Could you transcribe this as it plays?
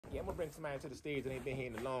Yeah, I'm gonna bring somebody to the stage that ain't been here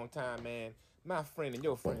in a long time, man. My friend and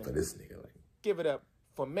your friend. Fuck for this nigga, like. Give it up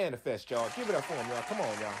for Manifest, y'all. Give it up for him, y'all. Come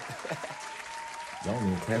on, y'all. Y'all don't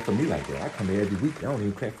even clap for me like that. I come here every week. Y'all don't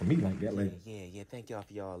even clap for me like that. Like, Yeah. Thank y'all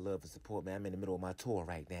for y'all love and support, man. I'm in the middle of my tour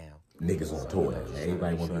right now. niggas on tour. Like,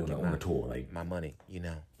 everybody want to be on the tour. Like, my money, you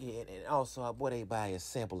know. Yeah, and also I bought everybody a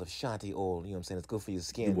sample of Shante oil. You know what I'm saying? It's good for your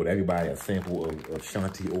skin. you bought everybody a sample of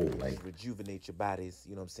Shante oil. Like, rejuvenate your bodies.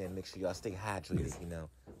 You know what I'm saying? Make sure y'all stay hydrated. You know.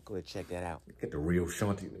 Go ahead, check that out. Get the real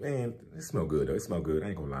Shante. Man, it smell good though. It smell good. I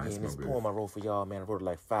ain't gonna lie. It smell this good. poem I wrote for y'all, man. I wrote it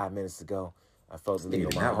like 5 minutes ago. I felt the Nigga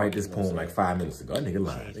did not write this poem like 5 minutes ago. That nigga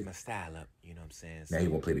lying. Changed my style up. You know what I'm saying? Now he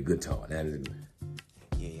won't play the guitar. Now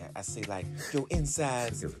yeah, I say like your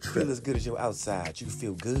insides feel as good as your outside. You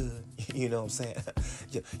feel good. You know what I'm saying?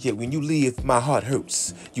 yeah. When you leave, my heart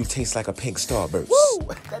hurts. You taste like a pink starburst. Woo!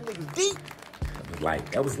 That nigga's deep.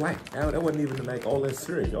 That was light. That wasn't even like all that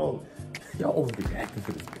serious. Y'all always be acting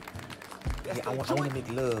for this. Yeah, I want to make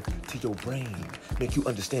love to your brain, make you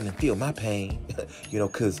understand and feel my pain. You know,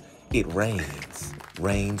 cause it rains.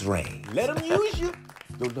 Rain. Let them use you.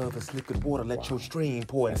 Your love is liquid water. Let your stream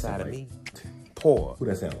pour inside of me. Pour. Who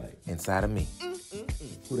that sound like? Inside of me.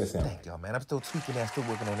 Who that sound like? Thank y'all, man. I'm still tweaking that, still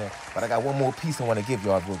working on that. But I got one more piece I want to give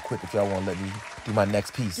y'all real quick if y'all want to let me do my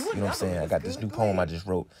next piece. You know what I'm saying? I got this new poem I just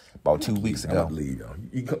wrote about 2 weeks ago. Leave,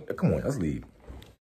 y'all. Come on, let's leave.